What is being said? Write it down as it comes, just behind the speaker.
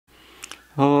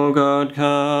O God,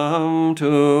 come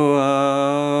to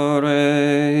our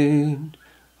aid.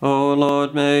 O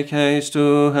Lord, make haste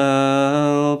to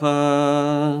help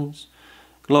us.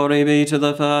 Glory be to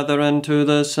the Father, and to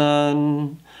the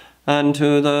Son, and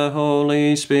to the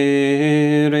Holy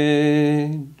Spirit,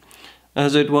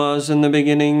 as it was in the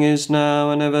beginning, is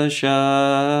now, and ever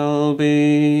shall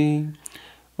be,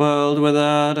 world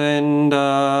without end.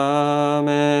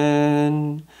 Amen.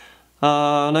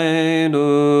 Alleluia.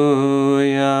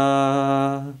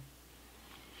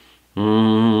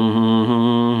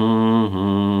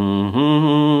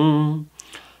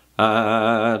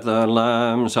 At the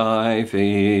Lamb's high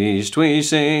feast we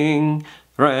sing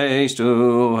praise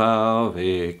to our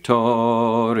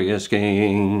victorious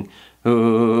King,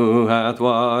 who hath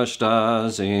washed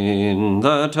us in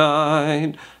the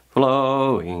tide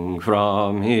flowing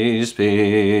from his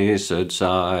pierced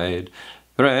side.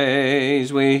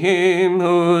 Praise we him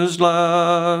whose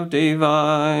love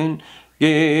divine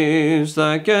gives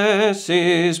the guest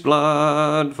his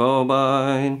blood for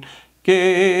wine,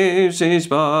 gives his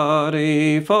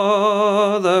body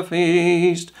for the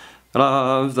feast.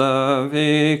 Love the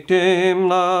victim,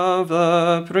 love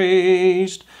the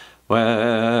priest.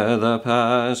 Where the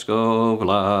paschal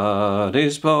blood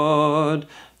is poured,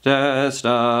 death's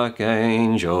dark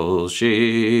angel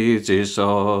sheathes his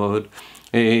sword.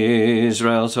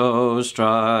 Israel's host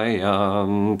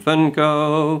triumphant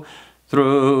go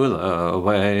through the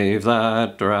wave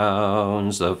that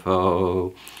drowns the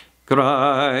foe.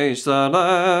 Christ the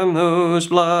Lamb whose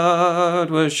blood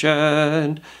was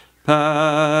shed,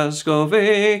 paschal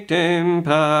victim,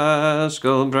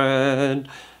 paschal bread,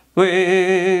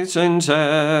 with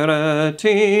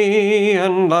sincerity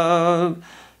and love,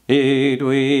 eat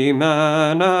we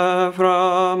manna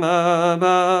from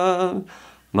above.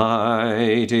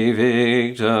 Mighty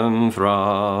victim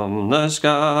from the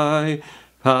sky,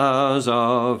 powers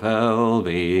of hell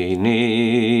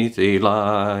beneath thee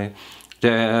lie.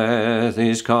 Death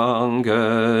is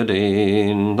conquered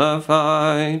in the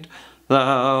fight,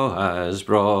 thou hast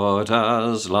brought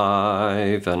us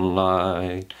life and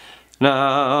light.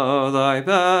 Now thy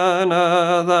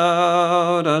banner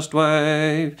thou dost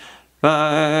wave,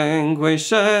 vanquish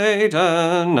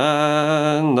Satan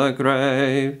and the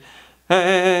grave.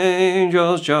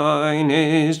 Angels join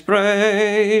his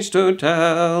praise to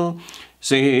tell,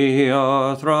 see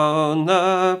o'erthrown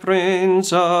the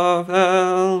Prince of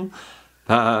Hell.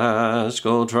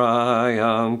 Paschal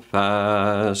triumph,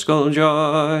 paschal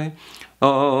joy,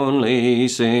 only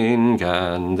sin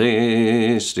can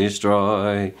this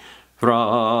destroy.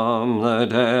 From the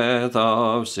death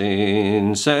of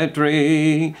sin set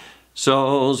free,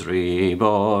 souls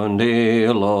reborn,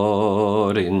 dear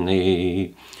Lord, in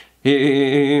thee.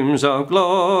 Hymns of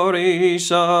glory,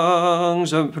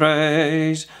 songs of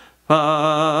praise,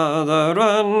 Father,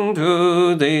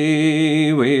 unto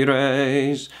thee we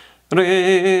raise.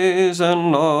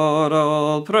 Risen Lord,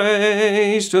 all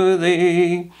praise to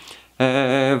thee,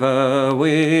 ever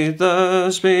with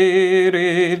the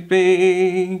Spirit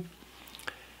be.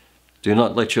 Do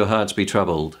not let your hearts be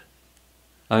troubled,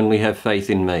 only have faith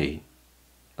in me.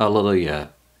 Alleluia.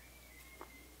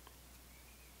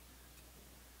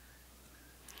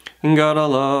 God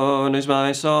alone is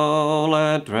my soul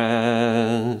at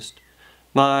rest,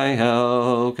 my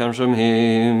help comes from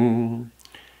him.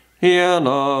 He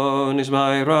alone is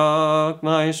my rock,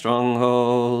 my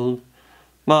stronghold,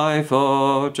 my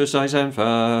fortress I stand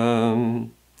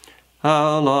firm.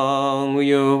 How long will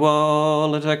you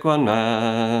all attack one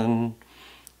man,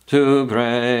 to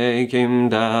break him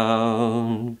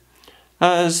down,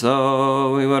 as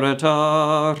though he were a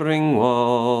tottering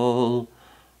wall,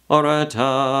 or a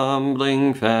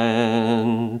tumbling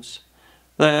fence?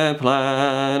 Their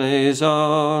plan is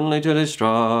only to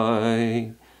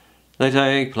destroy. They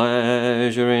take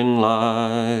pleasure in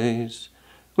lies.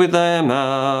 With their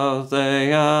mouth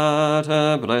they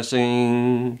utter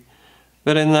blessing,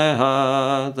 but in their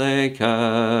heart they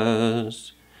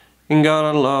curse. In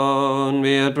God alone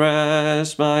be at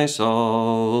rest my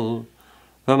soul,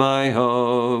 for my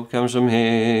hope comes from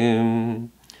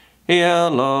him. He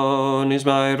alone is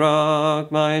my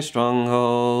rock, my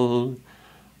stronghold,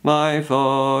 my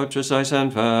fortress I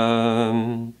stand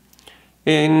firm.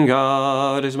 In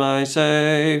God is my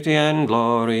safety and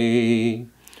glory,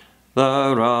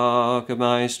 the rock of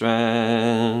my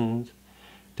strength.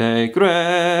 Take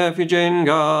refuge in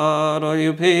God, all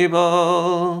you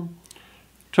people.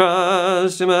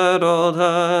 Trust him at all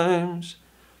times.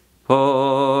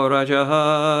 Pour out your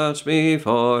hearts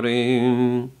before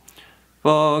him.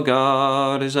 For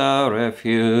God is our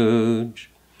refuge.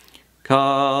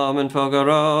 Come and forego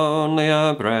only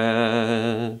our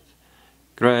breath.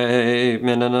 Great deceive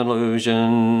men an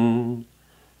illusion.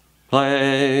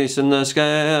 Place in the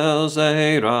scales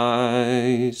they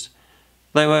rise,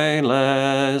 they weigh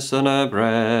less than a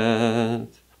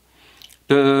breath.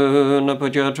 Do not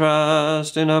put your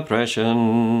trust in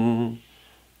oppression,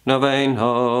 no vain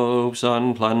hopes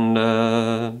on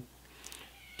plunder.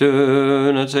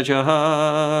 Do not set your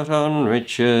heart on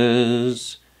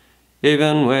riches,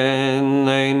 even when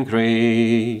they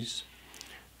increase.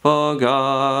 For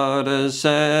God has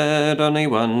said only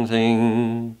one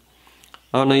thing,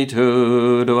 only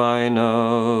two do I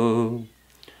know,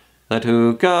 that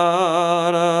to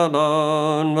God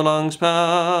alone belongs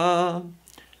power,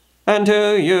 and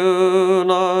to you,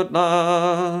 Lord,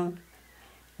 love,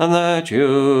 and that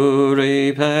you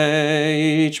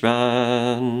repay each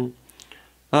man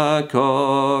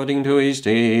according to his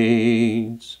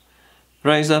deeds.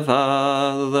 Praise the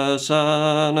Father, the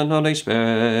Son, and Holy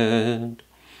Spirit,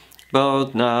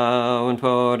 both now and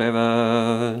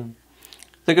forever.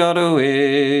 The God who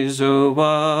is, who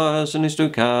was, and is to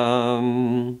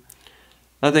come,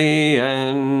 at the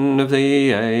end of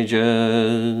the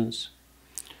ages.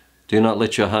 Do not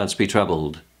let your hearts be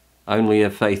troubled, only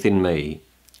have faith in me.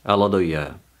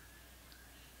 Alleluia.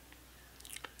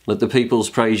 Let the peoples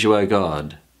praise you, O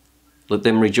God. Let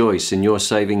them rejoice in your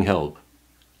saving help.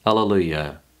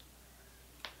 Alleluia.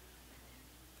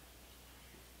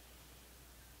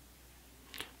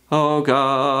 O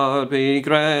God, be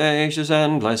gracious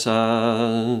and bless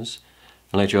us.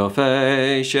 Let your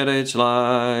face shed its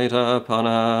light upon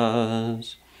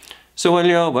us. So will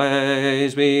your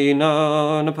ways be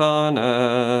known upon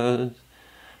earth,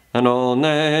 and all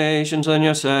nations on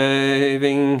your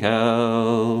saving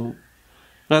help.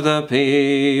 Let the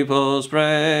peoples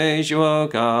praise you, O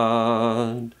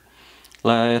God.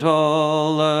 Let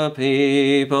all the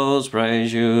peoples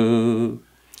praise you.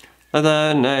 Let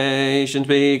the nations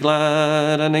be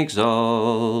glad and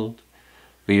exult,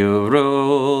 for you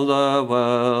rule the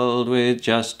world with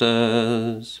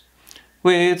justice.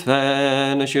 With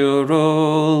fairness you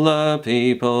rule the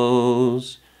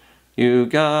peoples. You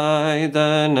guide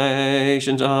the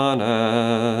nations on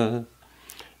earth.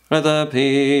 Let the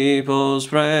peoples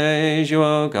praise you,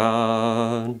 O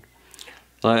God.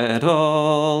 Let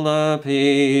all the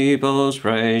peoples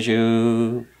praise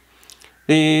you.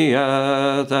 The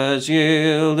earth has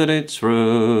yielded its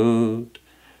fruit,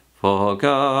 for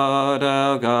God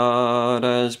our God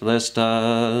has blessed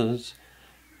us.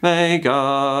 May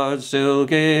God still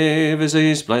give us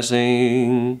his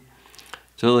blessing,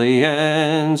 till the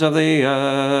ends of the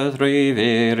earth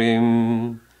revere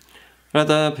him. Let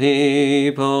the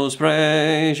peoples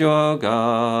praise you, O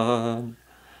God.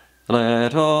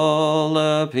 Let all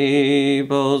the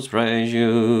peoples praise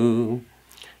you.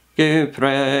 Give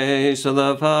praise to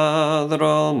the Father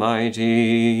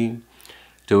Almighty,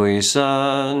 to his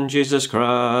Son, Jesus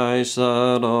Christ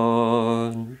the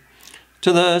Lord,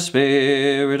 to the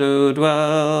Spirit who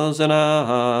dwells in our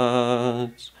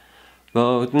hearts,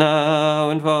 both now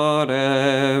and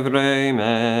forever.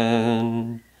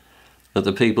 Amen. Let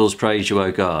the peoples praise you,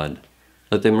 O God.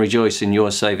 Let them rejoice in your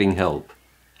saving help.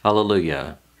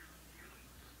 Alleluia.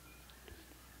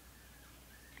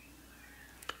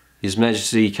 His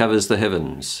majesty covers the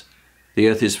heavens. The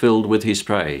earth is filled with his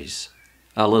praise.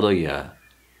 Alleluia.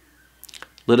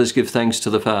 Let us give thanks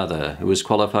to the Father, who has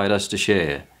qualified us to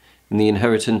share in the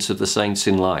inheritance of the saints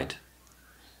in light.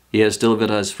 He has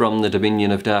delivered us from the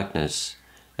dominion of darkness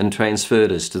and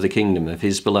transferred us to the kingdom of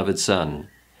his beloved Son,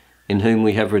 in whom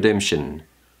we have redemption,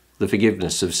 the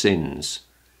forgiveness of sins.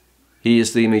 He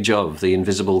is the image of the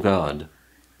invisible God,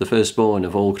 the firstborn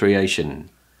of all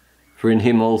creation. For in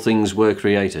him all things were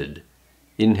created,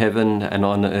 in heaven and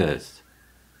on earth,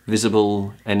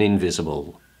 visible and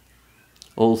invisible.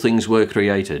 All things were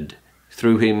created,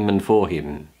 through him and for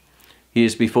him. He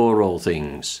is before all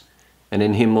things, and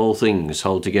in him all things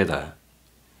hold together.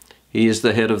 He is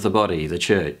the head of the body, the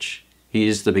church. He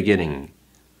is the beginning,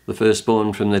 the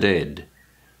firstborn from the dead,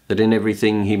 that in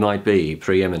everything he might be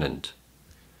preeminent.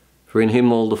 For in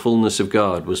him all the fullness of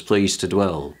God was pleased to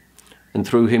dwell, and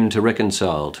through him to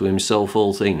reconcile to himself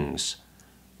all things,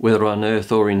 whether on earth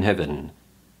or in heaven,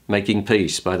 making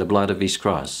peace by the blood of his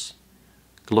cross.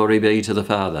 Glory be to the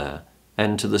Father,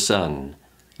 and to the Son,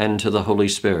 and to the Holy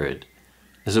Spirit,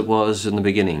 as it was in the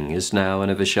beginning, is now,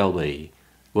 and ever shall be,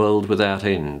 world without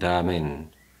end.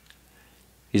 Amen.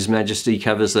 His majesty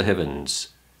covers the heavens.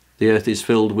 The earth is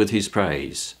filled with his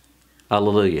praise.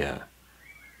 Alleluia.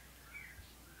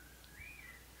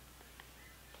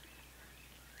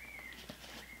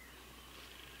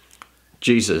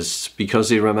 Jesus, because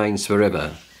he remains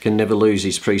forever, can never lose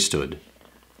his priesthood.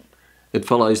 It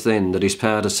follows then that his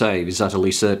power to save is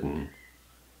utterly certain.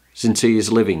 since he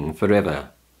is living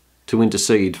forever, to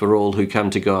intercede for all who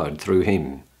come to God through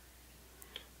him.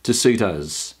 To suit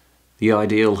us, the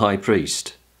ideal high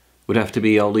priest would have to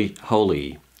be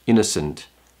holy, innocent,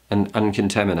 and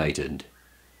uncontaminated,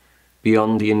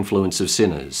 beyond the influence of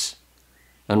sinners,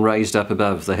 and raised up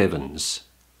above the heavens.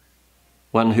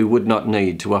 One who would not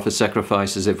need to offer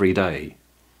sacrifices every day,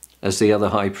 as the other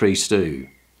high priests do,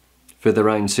 for their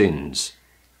own sins,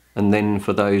 and then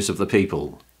for those of the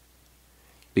people,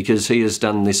 because he has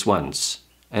done this once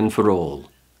and for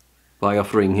all, by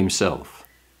offering himself.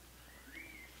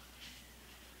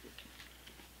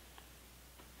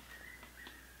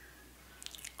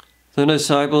 The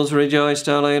disciples rejoiced,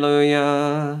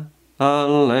 Alleluia,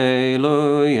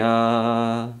 Alleluia.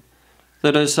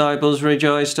 The disciples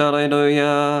rejoiced,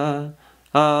 Alleluia,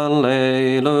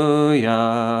 Alleluia.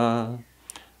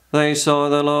 They saw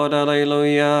the Lord,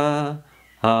 Alleluia,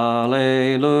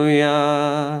 Alleluia.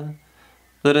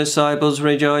 The disciples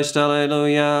rejoiced,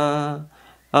 Alleluia,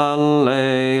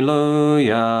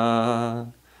 Alleluia.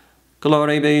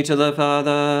 Glory be to the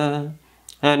Father,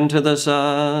 and to the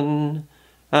Son,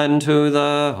 and to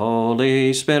the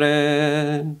Holy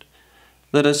Spirit.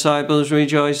 The disciples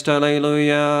rejoiced,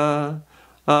 Alleluia,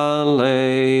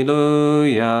 Alleluia.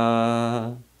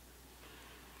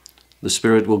 The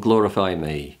Spirit will glorify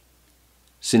me,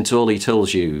 since all he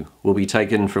tells you will be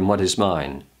taken from what is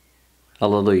mine.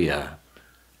 Alleluia.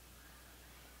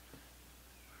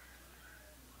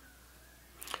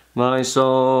 My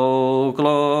soul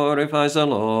glorifies the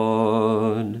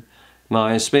Lord.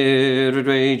 My spirit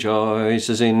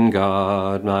rejoices in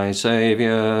God, my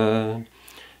Saviour.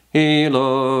 He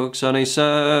looks on his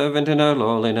servant in her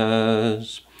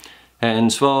lowliness.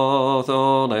 Henceforth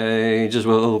all ages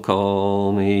will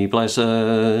call me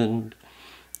blessed.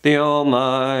 The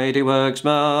Almighty works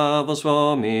marvels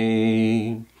for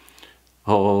me.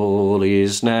 Holy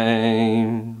is his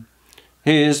name.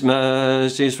 His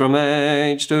mercies from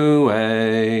age to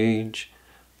age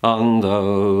on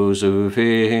those who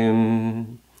fear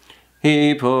him.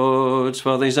 He puts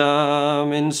forth his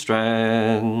arm in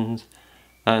strength,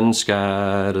 and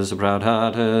scatters the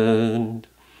proud-hearted.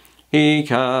 He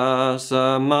casts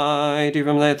the mighty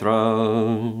from their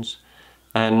thrones,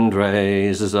 and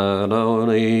raises the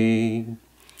lowly.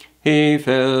 He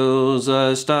fills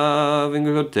the starving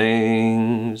with good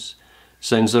things,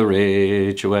 sends the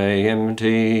rich away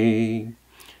empty.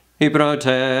 He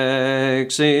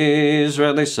protects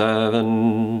Israel, his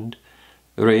servant,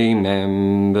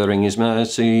 remembering his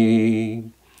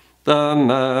mercy, the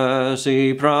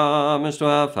mercy promised to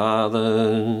our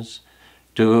fathers,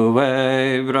 to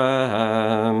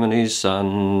Abraham and his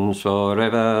sons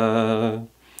forever.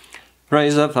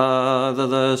 Praise the Father,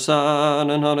 the Son,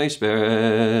 and Holy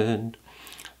Spirit,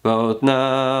 both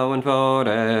now and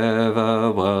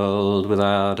forever, world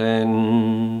without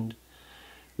end.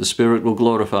 The Spirit will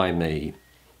glorify me,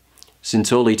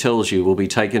 since all he tells you will be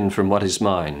taken from what is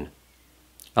mine.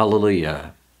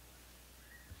 Alleluia.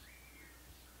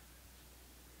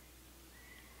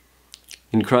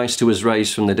 In Christ, who was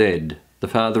raised from the dead, the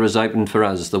Father has opened for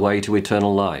us the way to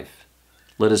eternal life.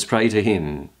 Let us pray to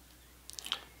him.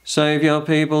 Save your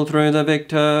people through the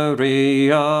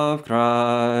victory of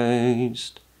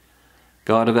Christ.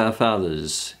 God of our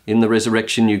fathers, in the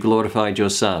resurrection you glorified your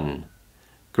Son.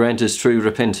 Grant us true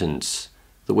repentance,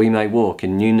 that we may walk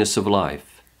in newness of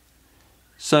life.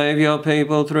 Save your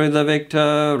people through the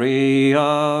victory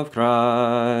of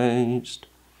Christ.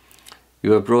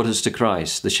 You have brought us to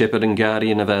Christ, the shepherd and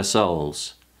guardian of our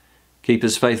souls. Keep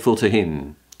us faithful to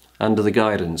him, under the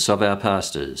guidance of our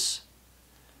pastors.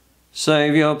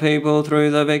 Save your people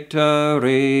through the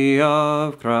victory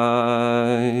of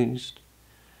Christ.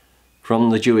 From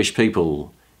the Jewish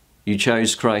people, you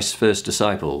chose Christ's first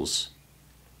disciples.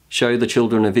 Show the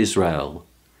children of Israel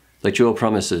that your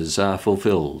promises are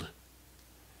fulfilled.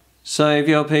 Save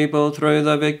your people through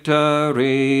the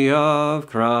victory of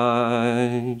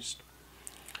Christ.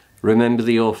 Remember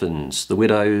the orphans, the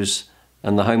widows,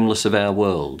 and the homeless of our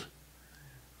world.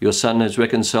 Your Son has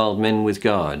reconciled men with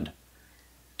God.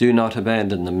 Do not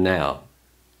abandon them now.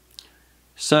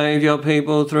 Save your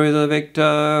people through the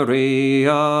victory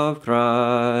of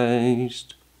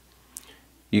Christ.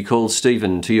 You called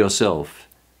Stephen to yourself,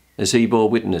 as he bore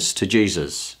witness to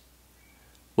Jesus.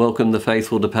 Welcome the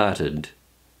faithful departed,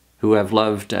 who have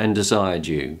loved and desired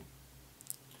you.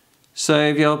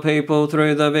 Save your people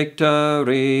through the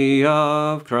victory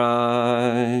of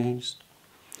Christ.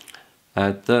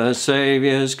 At the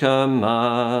Saviour's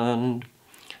command,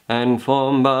 and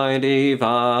formed by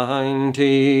divine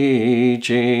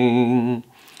teaching,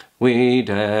 we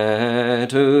dare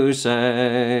to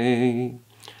say,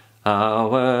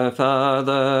 Our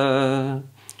Father,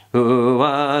 who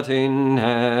art in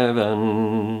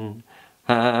heaven,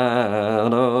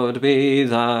 hallowed be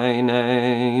thy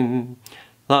name.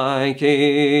 Thy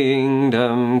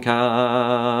kingdom come,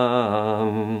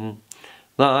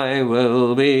 thy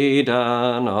will be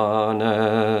done on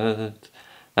earth,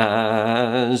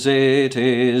 as it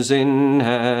is in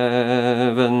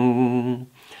heaven.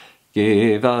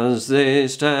 Give us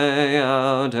this day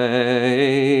our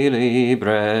daily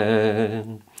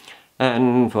bread,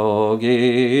 and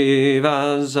forgive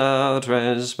us our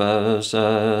trespasses,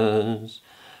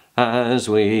 as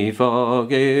we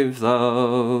forgive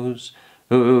those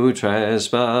who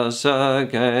trespass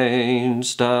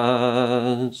against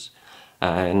us.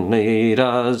 And lead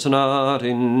us not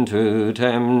into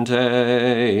temptation,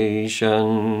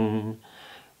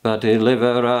 but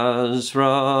deliver us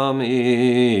from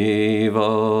evil.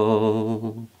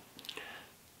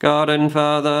 God and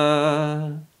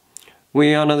Father,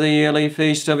 we honour the yearly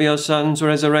feast of your Son's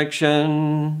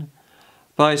resurrection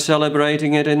by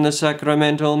celebrating it in the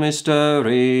sacramental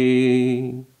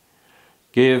mystery.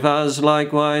 Give us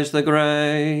likewise the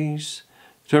grace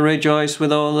to rejoice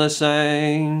with all the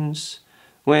saints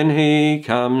when he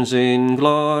comes in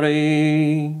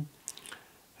glory,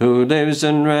 who lives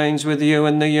and reigns with you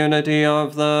in the unity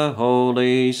of the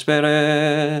Holy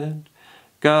Spirit,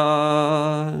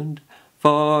 God,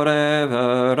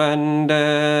 forever and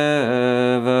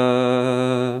ever.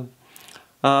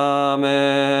 Amen.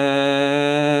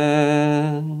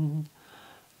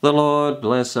 The Lord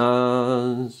bless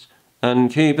us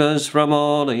and keep us from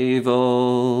all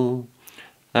evil,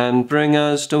 and bring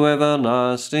us to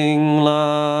everlasting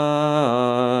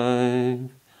life.